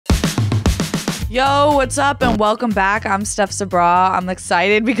Yo, what's up and welcome back. I'm Steph Sabra. I'm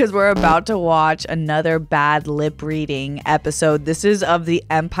excited because we're about to watch another bad lip reading episode. This is of The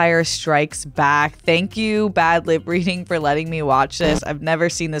Empire Strikes Back. Thank you, Bad Lip Reading, for letting me watch this. I've never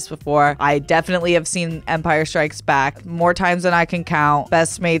seen this before. I definitely have seen Empire Strikes Back more times than I can count.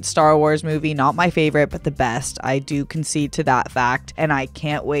 Best made Star Wars movie. Not my favorite, but the best. I do concede to that fact, and I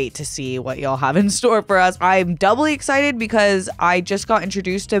can't wait to see what y'all have in store for us. I'm doubly excited because I just got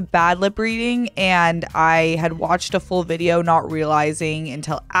introduced to bad lip reading, and I had watched a full video not realizing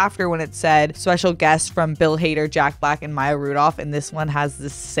until after when it said special guests from Bill Hader, Jack Black, and Maya Rudolph, and this one has the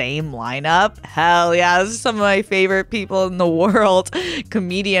same lineup. Hell yeah, this is some of my favorite people in the world,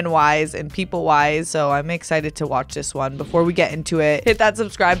 comedian-wise and people-wise, so I'm excited to watch this one. Before we get into it, hit that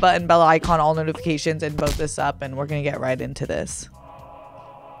subscribe button, bell icon, all notifications, and vote this up, and we're gonna get right into this.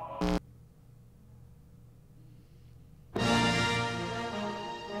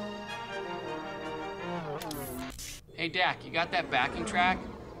 Hey, Dak, you got that backing track?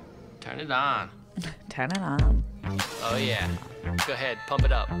 Turn it on. Turn it on. Oh, yeah. Go ahead, pump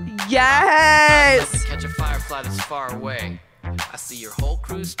it up. Yes! I'd like to catch a firefly that's far away. I see your whole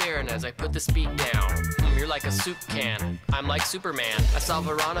crew staring as I put this beat down. You're like a soup can. I'm like Superman. I saw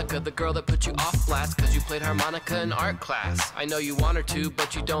Veronica, the girl that put you off blast because you played harmonica in art class. I know you want her to,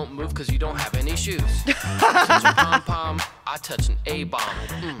 but you don't move because you don't have any shoes. You touch a pom-pom, I touch an A-bomb.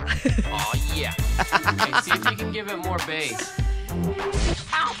 Aw, yeah. Hey, see if you can give it more bass.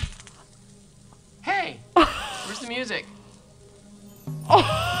 Ow! Hey, where's the music?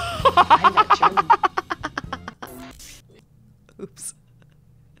 I'm not German. Oops.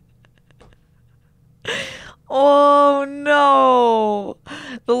 Oh no.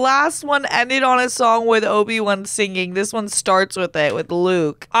 The last one ended on a song with Obi-Wan singing. This one starts with it, with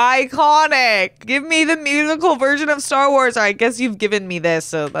Luke. Iconic. Give me the musical version of Star Wars. I guess you've given me this,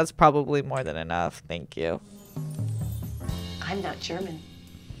 so that's probably more than enough. Thank you. I'm not German.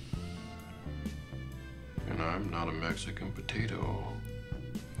 And I'm not a Mexican potato.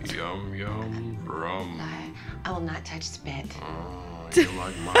 Yum, yum, rum. I will not touch spit. Oh, you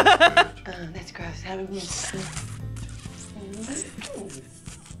like my spit. That's gross.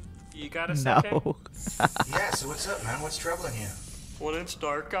 You got a second? No. Yeah, so what's up, man? What's troubling you? When it's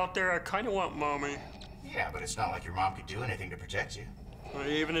dark out there, I kind of want mommy. Yeah, but it's not like your mom could do anything to protect you.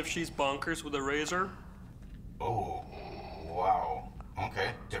 Even if she's bonkers with a razor. Oh, wow.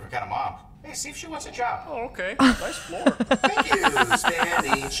 Okay, different kind of mom. Hey, see if she wants a job. Oh, okay. Nice floor. Thank you,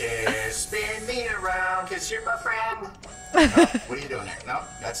 standing chairs. Spin me around, cause you're my friend. No, what are you doing there? No,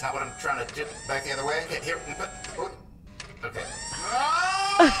 that's not what I'm trying to do. Back the other way. Here. Okay.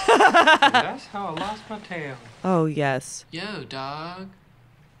 That's how I lost my tail. Oh, yes. Yo, dog.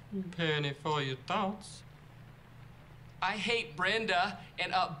 Penny for your thoughts. I hate Brenda,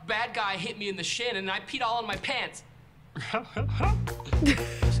 and a bad guy hit me in the shin, and I peed all on my pants.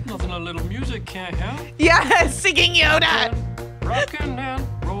 There's nothing a little music can't help. Yes, singing Yoda. Rockin' and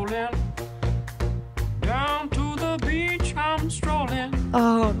rollin'. Down to the beach I'm strolling.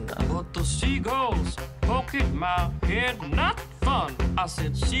 Oh, no. But the seagulls poking my head, not fun. I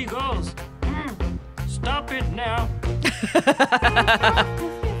said, seagulls, stop it now.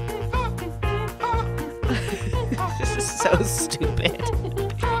 This is so stupid.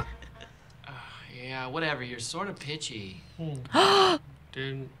 Yeah, whatever, you're sort of pitchy.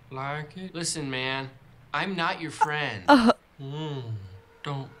 Didn't like it? Listen, man, I'm not your friend.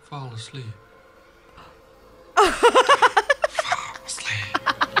 Don't fall asleep.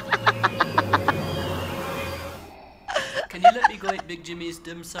 Can you let me go eat Big Jimmy's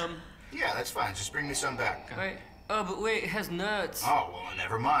dim sum? Yeah, that's fine. Just bring me some back. Right. Oh, but wait, it has nuts. Oh, well,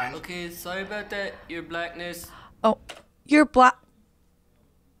 never mind. Okay, sorry about that, your blackness. Oh, you're black.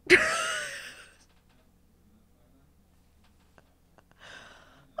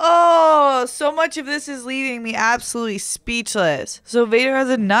 Oh, so much of this is leaving me absolutely speechless. So Vader has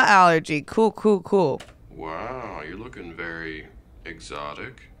a nut allergy. Cool, cool, cool. Wow, you're looking very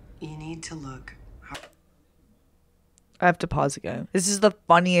exotic. You need to look. I have to pause again. This is the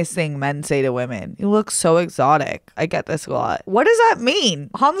funniest thing men say to women. You look so exotic. I get this a lot. What does that mean?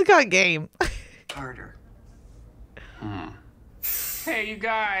 Han's got game. Harder. Hey, you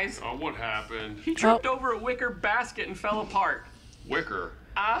guys. Oh, what happened? He tripped over a wicker basket and fell apart. Wicker.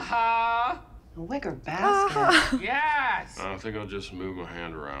 Uh-huh. A wicker basket. Yes. I think I'll just move my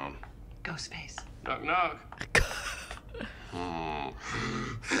hand around. Ghost face. Knock, knock.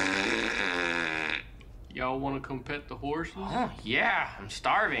 Y'all want to come pet the horses? Oh, yeah, I'm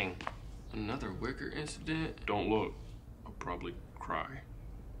starving. Another wicker incident? Don't look. I'll probably cry.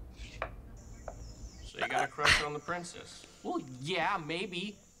 So you got a crush on the princess? Well, yeah,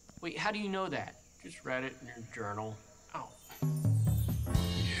 maybe. Wait, how do you know that? Just write it in your journal. Oh.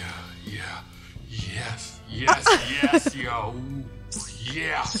 Yeah. Yes, yo.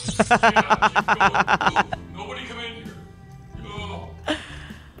 Yeah. Nobody come in here.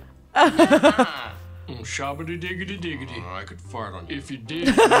 Shabbity diggity diggity. I could fart on you. If you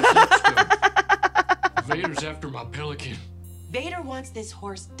did, Vader's after my pelican. Vader wants this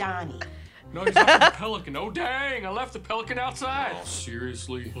horse, Donnie. No, he's after the pelican. Oh, dang, I left the pelican outside. Oh,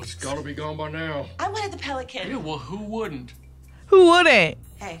 seriously? Well, it's gotta be gone by now. I wanted the pelican. Yeah, well, who wouldn't? Who wouldn't?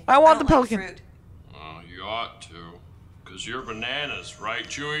 Hey, I want the don't like pelican. fruit. Oh, you ought to. Because you're bananas, right,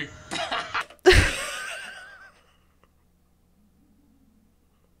 Chewie?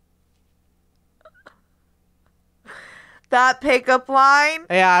 That pickup line?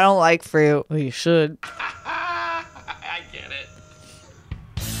 Yeah, I don't like fruit. Well, you should. I get it.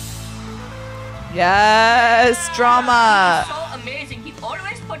 Yes, drama. So amazing. He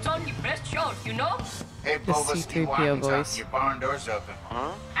always puts on the best show, you know? Hey, The Bulbous, C-3PO you walking, voice. your barn door's open.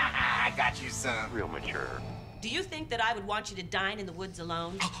 Huh? I got you, son. Real mature. Do you think that I would want you to dine in the woods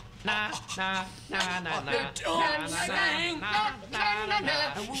alone? Nah. Woo,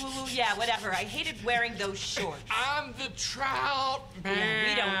 yeah, whatever. I hated wearing those shorts. I'm the trout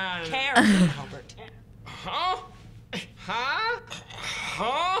man. Yeah, we don't care, Albert. Huh?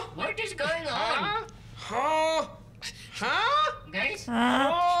 What is going on? Guys?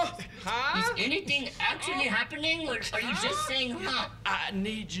 Is anything actually happening, or are you just saying huh? I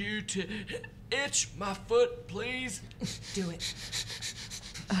need you to itch my foot, please. Do it.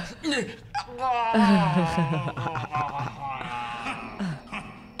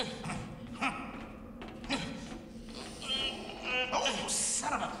 Oh,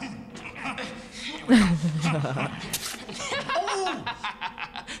 son of a...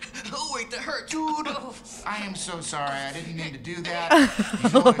 Oh, wait, that hurt. Dude, I am so sorry. I didn't mean to do that. You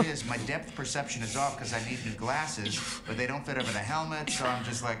know what it is? My depth perception is off because I need new glasses, but they don't fit over the helmet, so I'm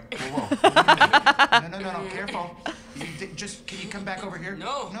just like, whoa. No, careful. Can you come back over here?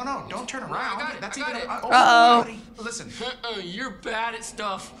 No, don't turn around. I got it, That's I got even. it. Uh-oh. Buddy, listen. You're bad at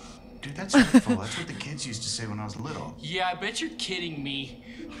stuff. Dude, that's hurtful. That's what the kids used to say when I was little. Yeah, I bet you're kidding me.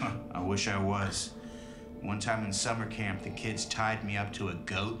 Huh, I wish I was. One time in summer camp, the kids tied me up to a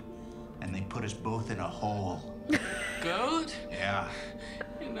goat, and they put us both in a hole. Goat? Yeah.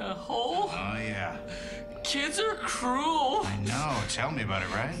 In a hole? Oh, yeah. Kids are cruel. I know. Tell me about it,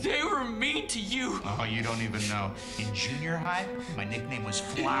 right? They were mean to you. Oh, you don't even know. In junior high, my nickname was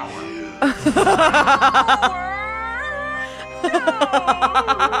Flower.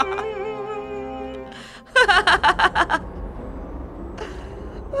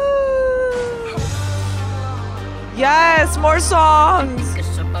 Yes, more songs.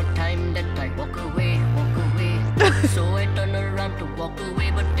 It's about time that I walk away. So I turn around to walk away,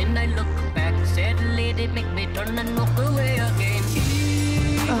 but then I look back. Said lady, make me turn and walk away again.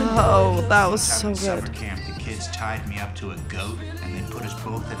 Oh, that was One time so in summer good. camp, the kids tied me up to a goat, and they put us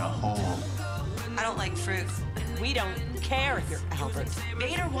both in a hole. I don't like fruit. We don't care here, Albert.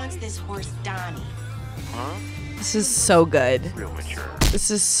 Vader wants this horse, Donnie. This is so good. Real mature. This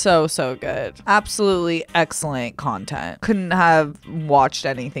is so good. Absolutely excellent content. Couldn't have watched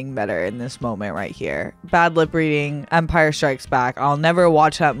anything better in this moment right here. Bad lip reading, Empire Strikes Back. I'll never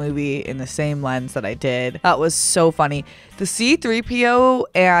watch that movie in the same lens that I did. That was so funny. The C-3PO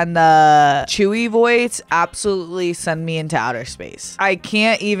and the Chewie voice absolutely send me into outer space. I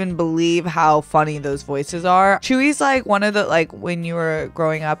can't even believe how funny those voices are. Chewie's like one of the, like when you were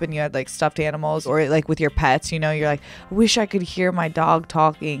growing up and you had like stuffed animals or like with your pets, you know, you're like, I wish I could hear my dog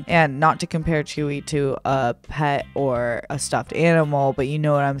talking. And not to compare Chewie to a pet or a stuffed animal, but you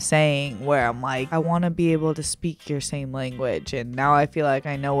know what I'm saying, where I'm like, I want to be able to speak your same language. And now I feel like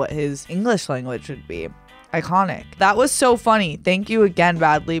I know what his English language would be. Iconic. That was so funny. Thank you again,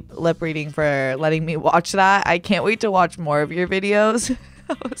 Bad Lip Reading, for letting me watch that. I can't wait to watch more of your videos.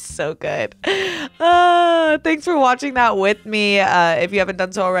 That was so good. Thanks for watching that with me. If you haven't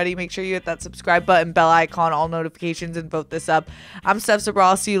done so already, make sure you hit that subscribe button, bell icon, all notifications, and vote this up. I'm Steph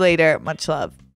Sabra. See you later. Much love.